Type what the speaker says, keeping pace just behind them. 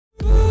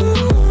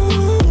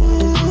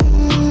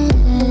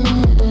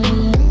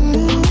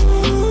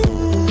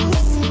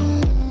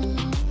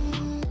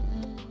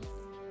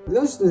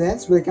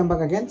students, welcome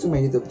back again to my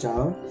YouTube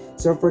channel.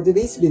 So for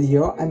today's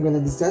video, I'm gonna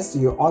discuss to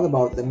you all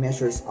about the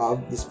measures of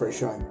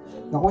dispersion,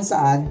 na kung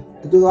saan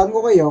tuturuan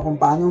ko kayo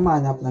kung paano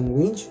humanap ng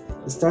range,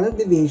 standard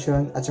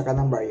deviation, at saka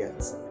ng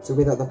variance. So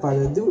without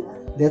further ado,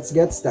 let's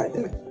get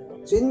started.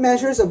 So in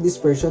measures of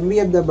dispersion,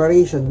 we have the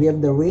variation, we have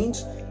the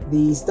range,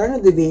 the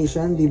standard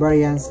deviation, the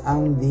variance,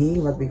 and the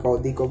what we call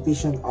the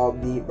coefficient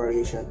of the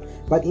variation.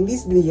 But in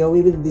this video,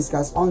 we will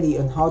discuss only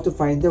on how to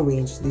find the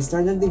range, the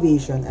standard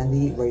deviation, and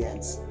the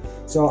variance.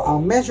 So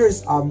our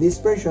measures of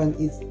dispersion,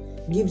 it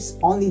gives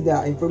only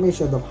the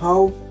information of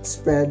how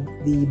spread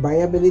the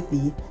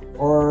variability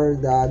or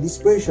the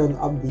dispersion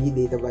of the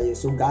data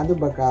values. So gaano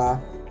ba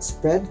ka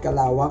spread,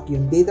 kalawak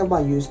yung data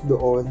values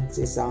doon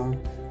sa isang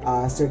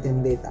certain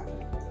data.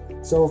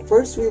 So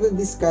first, we will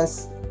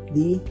discuss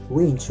the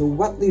range. So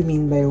what do you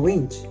mean by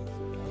range?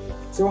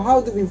 So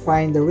how do we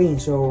find the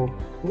range? So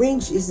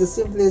range is the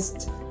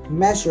simplest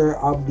measure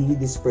of the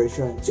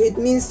dispersion. So it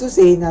means to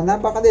say na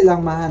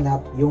napakadalang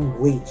mahanap yung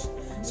range.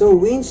 So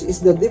range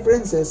is the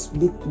differences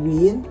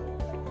between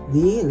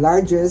the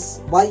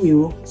largest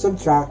value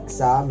subtract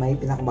sa may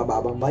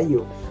pinakamababang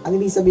value. Ano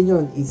ibig sabihin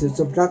yun?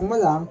 I-subtract mo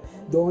lang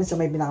doon sa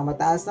may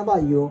pinakamataas na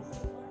value,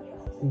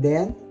 and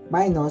then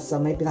minus sa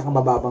may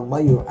pinakamababang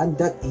value, and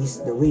that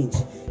is the range.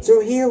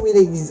 So here we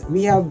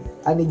have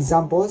an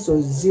example. So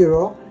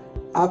 0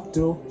 up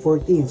to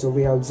 14. So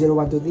we have 0,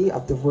 1, 2, 3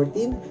 up to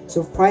 14.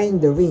 So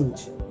find the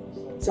range.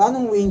 So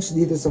anong range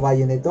dito sa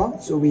value nito?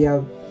 So we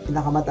have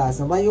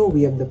pinakamataas na value,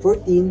 we have the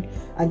 14,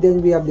 and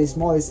then we have the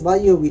smallest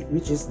value,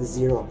 which is the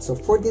 0. So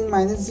 14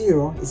 minus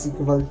 0 is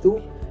equal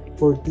to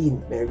 14.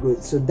 Very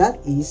good. So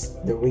that is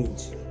the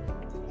range.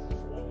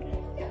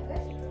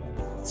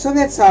 So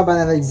let's have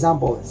another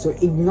example. So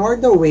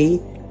ignore the way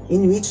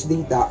in which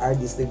data are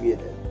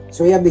distributed.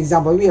 So we have the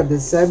example, we have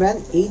the 7,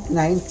 8,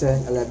 9,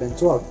 10, 11,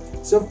 12.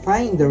 So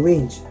find the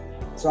range.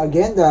 So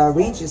again, the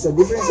range is the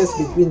differences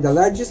between the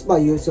largest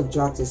value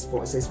subtract the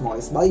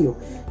smallest value.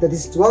 That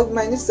is 12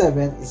 minus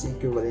 7 is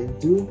equivalent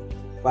to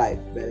 5.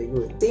 Very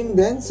good. Same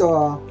then,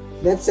 so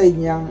let's say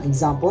niyang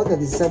example, that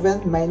is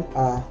 12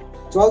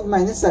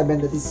 minus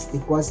 7, that is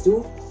equals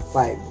to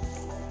 5.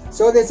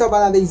 So let's have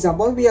another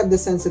example. We have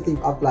the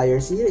sensitive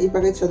outliers here.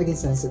 Ipakit siya naging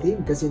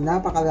sensitive kasi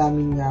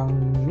napakaraming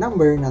ng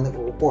number na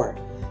nag-uupor.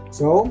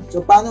 So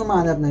paano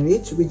mahanap ng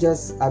range? We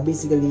just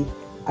basically,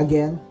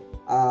 again,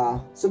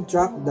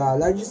 subtract the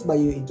largest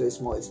value into the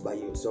smallest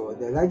value. So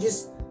the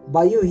largest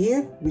value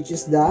here, which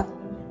is the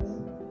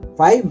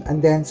 5,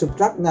 and then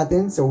subtract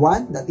natin sa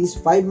 1, that is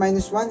 5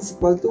 minus 1 is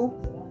equal to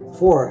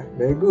 4.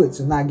 Very good.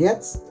 So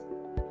nuggets,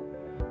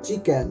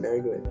 chicken. Very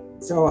good.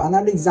 So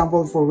another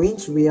example for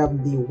range, we have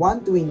the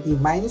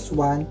 120 minus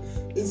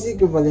 1 is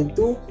equivalent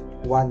to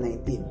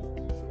 119.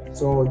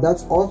 So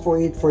that's all for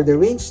it for the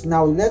range.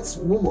 Now let's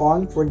move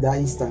on for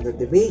the standard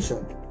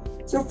deviation.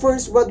 So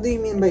first, what do you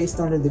mean by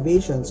standard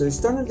deviation? So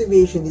standard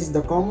deviation is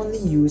the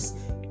commonly used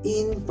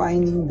in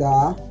finding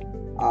the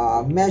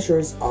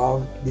measures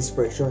of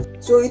dispersion.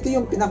 So ito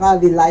yung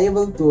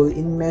pinaka-reliable tool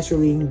in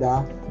measuring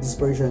the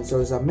dispersion.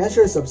 So sa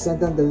measures of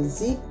central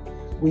tendency,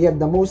 we have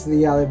the most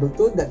reliable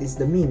tool, that is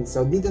the mean.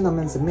 So dito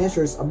naman sa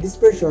measures of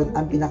dispersion,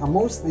 ang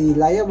pinaka-most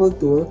reliable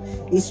tool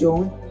is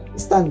yung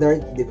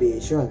standard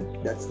deviation.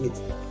 That's it.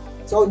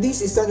 So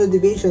this standard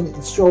deviation,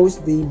 it shows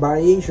the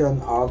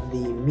variation of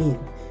the mean.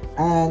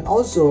 And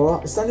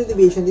also, standard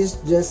deviation is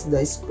just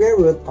the square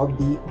root of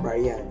the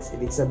variance.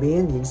 Ibig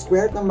sabihin, yung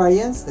square root ng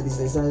variance, that is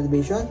the standard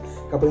deviation.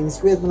 Kapag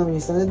in-square mo naman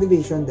yung standard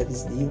deviation, that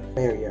is the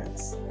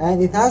variance.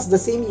 And it has the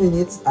same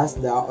units as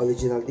the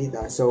original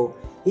data. So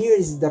here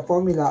is the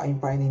formula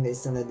in finding the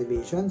standard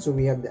deviation. So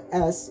we have the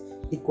S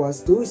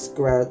equals to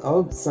square root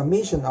of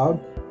summation of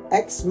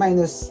x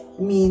minus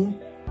mean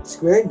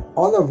squared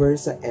all over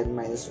sa n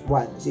minus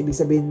 1. So ibig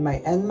sabihin may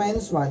n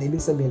minus 1,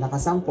 ibig sabihin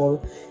nakasample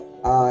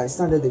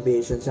standard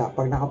deviation siya.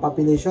 Pag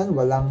nakapopulation,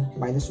 walang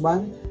minus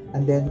 1,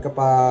 and then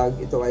kapag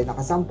ito ay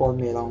nakasample,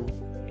 mayroong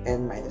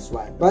n minus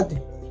 1. But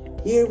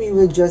here we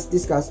will just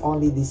discuss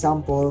only the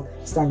sample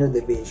standard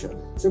deviation.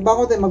 So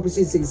bago tayo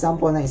mag-proceed sa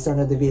example ng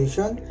standard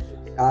deviation,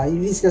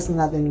 i-discuss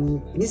na natin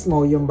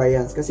mismo yung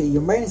variance, kasi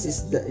yung variance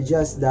is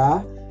just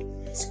the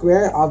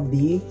square of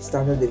the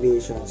standard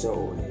deviation.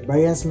 So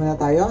variance muna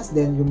tayo,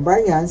 then yung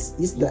variance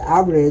is the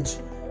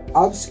average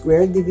of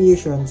square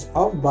deviations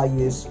of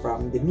values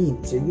from the mean.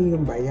 So yun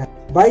yung variance.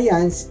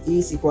 Variance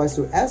is equals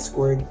to S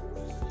squared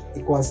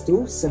equals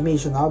to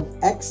summation of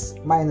x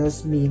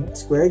minus mean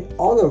squared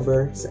all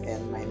over sa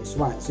n minus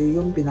 1. So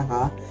yung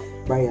pinaka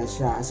variance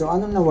siya. So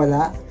anong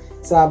nawala?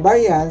 Sa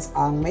variance,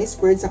 ang may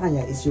squared sa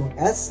kanya is yung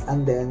S,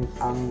 and then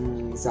ang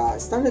sa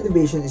standard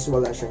deviation is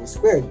wala siyang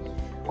squared.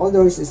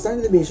 Although sa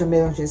standard deviation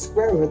meron siyang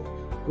square root,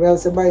 well,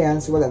 sa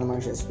variance wala naman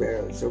siyang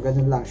square root. So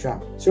ganun lang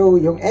siya. So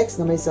yung x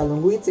na may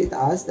salungwit sa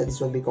itaas, that is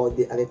what we call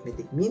the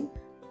arithmetic mean.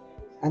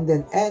 And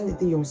then n,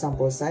 ito yung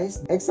sample size.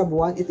 X sub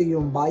 1, ito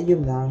yung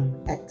value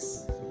ng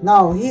x.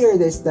 Now here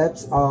are the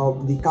steps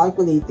of the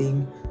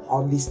calculating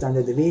of the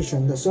standard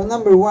deviation. So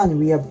number 1,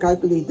 we have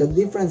calculated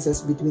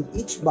differences between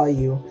each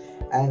value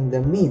and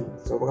the mean.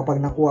 So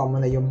kapag nakuha mo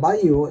na yung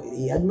value,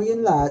 i-add mo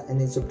yung lahat and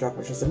then subtract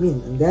mo siya sa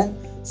mean. And then,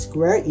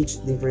 square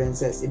each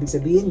differences. Ibig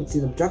sabihin,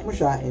 sinubtract mo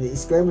siya and then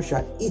square mo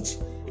siya each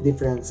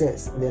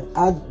differences. And then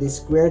add the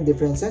square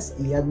differences,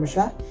 i-add mo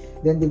siya.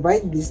 Then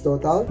divide this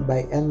total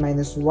by n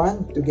minus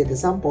 1 to get the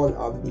sample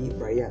of the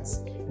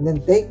variance. And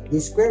then take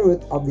the square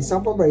root of the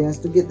sample variance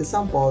to get the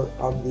sample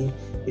of the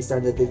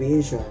standard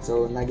deviation.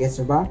 So, nag-guess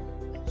nyo ba?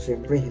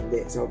 Siyempre,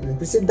 hindi. So,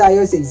 proceed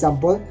tayo sa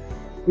example.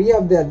 We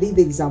have the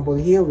data example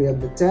here. We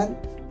have the 10,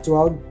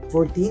 12,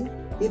 14,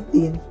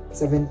 15,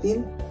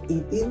 17,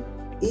 18,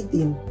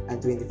 18, and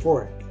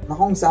 24. Na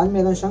kung saan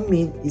meron siyang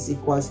mean is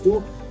equals to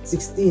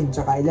 16.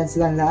 Tsaka ilan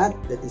silang lahat?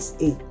 That is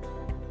 8.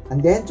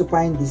 And then, to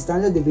find the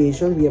standard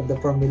deviation, we have the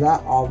formula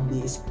of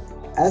the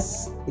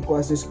S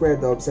equals to square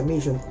root of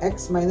summation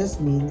x minus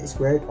mean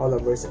squared all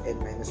over sa n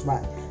minus 1.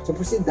 So,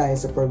 proceed tayo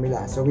sa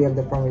formula. So, we have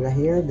the formula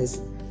here.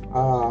 This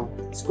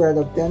square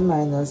root of 10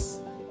 minus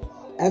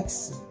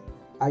x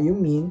yung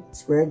mean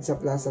squared sa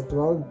plus sa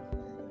 12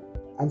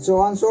 and so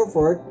on and so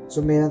forth.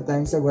 So, meron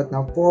tayong sagot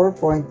na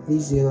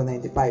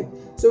 4.3095.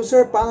 So,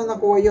 sir, paano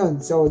nakuha yon?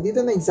 So,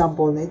 dito na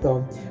example na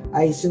ito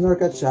ay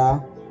sinorkat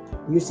siya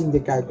using the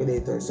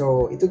calculator.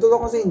 So,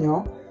 itutulong ko sa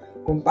inyo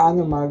kung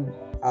paano mag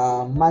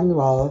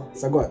manual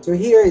sagot. So,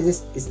 here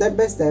is step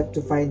by step to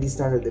find the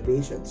standard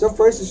deviation. So,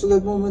 first,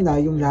 susunod mo muna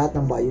yung lahat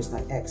ng values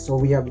ng x. So,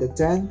 we have the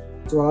 10,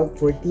 12,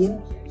 14,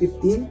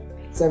 15,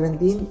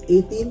 17,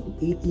 18,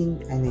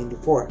 18, and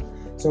 94.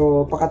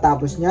 So,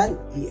 pagkatapos nyan,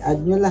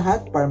 i-add nyo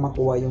lahat para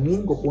makuha yung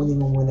mean. Kukunin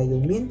mo muna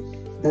yung mean.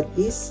 That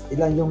is,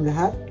 ilan yung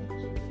lahat.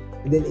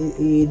 And then,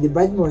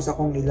 i-divide mo sa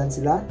kung ilan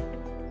sila.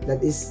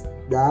 That is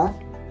the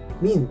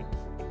mean.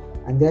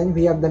 And then,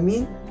 we have the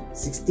mean,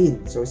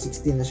 16. So,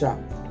 16 na siya.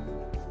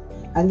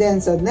 And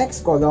then, sa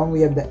next column,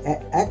 we have the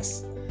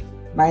x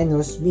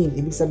minus mean.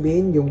 Ibig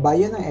sabihin, yung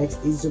value ng x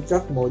is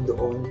subtract mo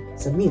doon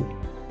sa mean.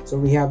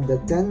 So, we have the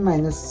 10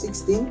 minus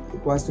 16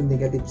 equals to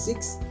negative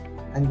 6.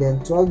 And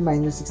then, 12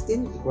 minus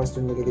 16 equals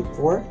to negative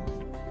 4.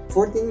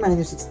 14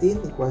 minus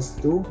 16 equals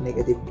to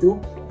negative 2.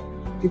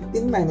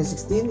 15 minus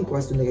 16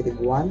 equals to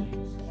negative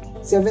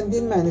 1.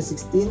 17 minus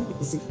 16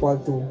 is equal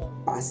to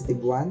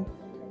positive 1.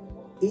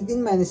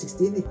 18 minus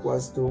 16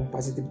 equals to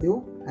positive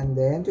 2. And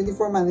then,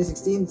 24 minus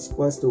 16 is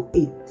equals to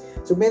 8.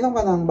 So, meron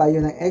ka ng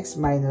value ng x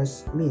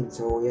minus mean.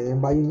 So, yan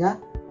yung value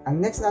niya. Ang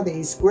next natin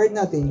is squared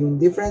natin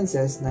yung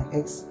differences ng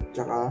x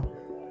tsaka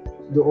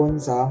doon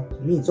sa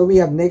mean. So,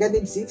 we have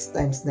negative 6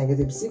 times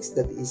negative 6.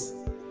 That is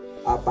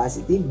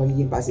positive.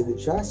 Magiging positive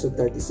siya. So,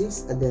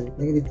 36. And then,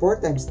 negative 4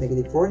 times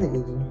negative 4.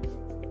 Nagiging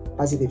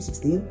positive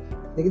 16.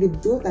 Negative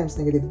 2 times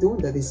negative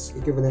 2. That is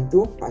equivalent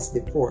to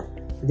positive 4.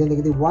 And then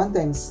negative 1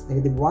 times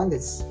negative 1,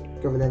 that's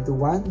equivalent to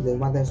 1. Then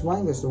 1 times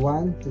 1 equals to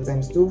 1. 2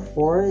 times 2,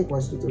 4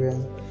 equals to 2.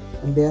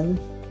 And then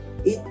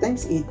 8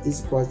 times 8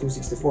 is equal to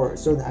 64.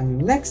 So,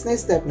 ang next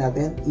step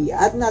natin,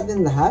 i-add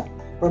natin lahat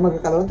para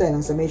magkakaroon tayo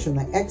ng summation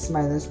ng x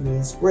minus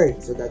mean squared.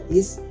 So, that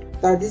is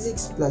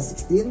 36 plus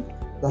 16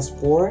 plus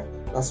 4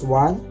 plus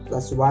 1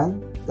 plus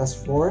 1 plus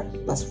 4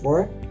 plus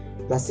 4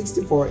 plus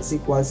 64 is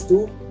equals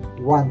to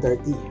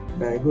 130.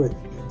 Very good.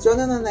 So,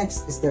 ano na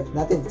next step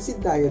natin? Proceed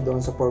tayo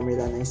doon sa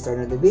formula ng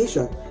standard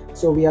deviation.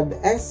 So, we have the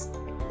x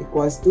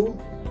equals to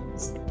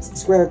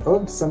square root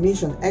of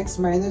summation x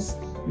minus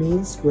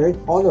mean squared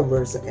all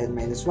over sa n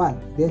minus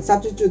 1. Then,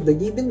 substitute the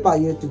given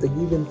value to the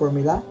given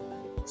formula.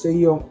 So,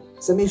 yung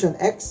summation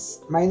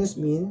x minus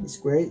mean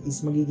squared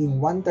is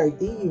magiging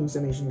 130, yung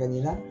summation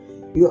kanina.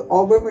 You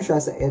over mo siya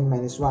sa n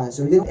minus 1.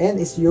 So, then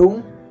n is yung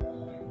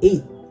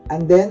 8.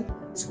 And then,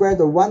 square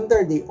root of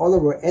 130 all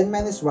over n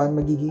minus 1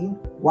 magiging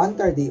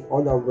 130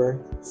 all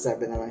over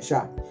 7 na lang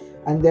siya.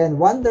 And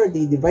then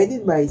 130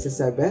 divided by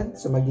sa 7,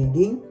 so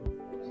magiging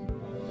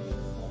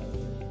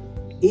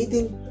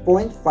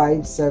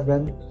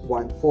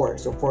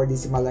 18.5714. So 4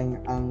 decimal lang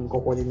ang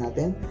kukunin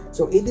natin.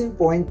 So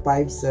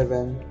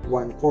 18.5714.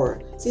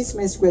 Since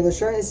may square root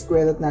siya,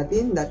 square root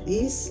natin, that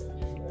is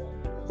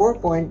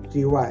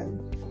 4.31.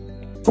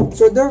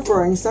 So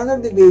therefore, ang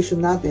standard deviation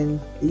natin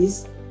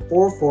is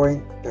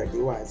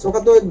 4.31. So,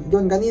 katulad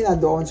doon kanina,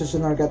 doon sa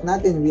shortcut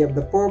natin, we have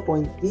the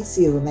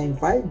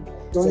 4.3095.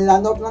 So,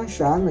 nilanop lang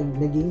siya,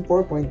 naging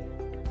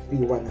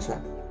 4.31 na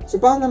siya. So,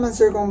 paano naman,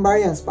 sir, kung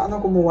variance?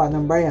 Paano kumuha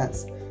ng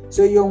variance?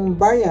 So,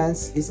 yung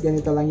variance is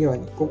ganito lang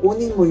yon.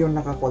 Kukunin mo yung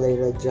nakakulay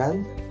red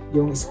dyan,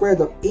 yung square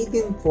root of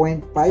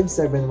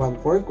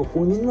 18.5714,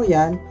 kukunin mo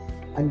yan,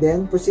 and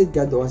then proceed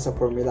ka doon sa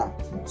formula.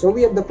 So,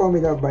 we have the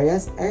formula of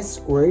variance,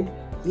 x squared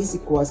is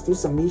equals to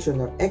summation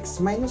of x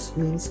minus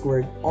mean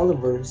squared all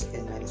over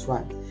n minus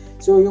 1.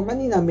 So, yung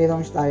kanina,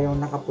 meron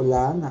tayong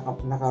nakapula,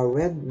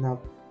 naka-red na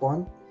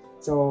font.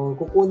 So,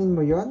 kukunin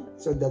mo yon.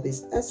 So, that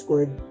is s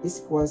squared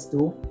is equals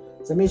to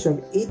summation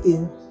of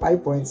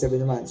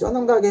 18.5.71. So,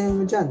 anong gagawin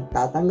mo dyan?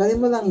 Tatanggalin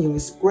mo lang yung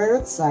square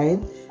root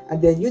sign and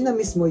then yun na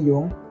mismo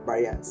yung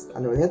variance.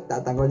 Ano ulit?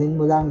 Tatanggalin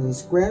mo lang yung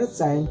square root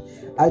sign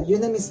at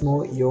yun na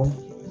mismo yung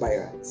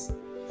variance.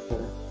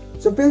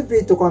 So, feel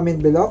free to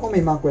comment below kung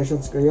may mga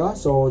questions kayo.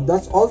 So,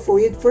 that's all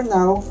for it for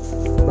now.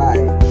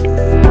 Bye!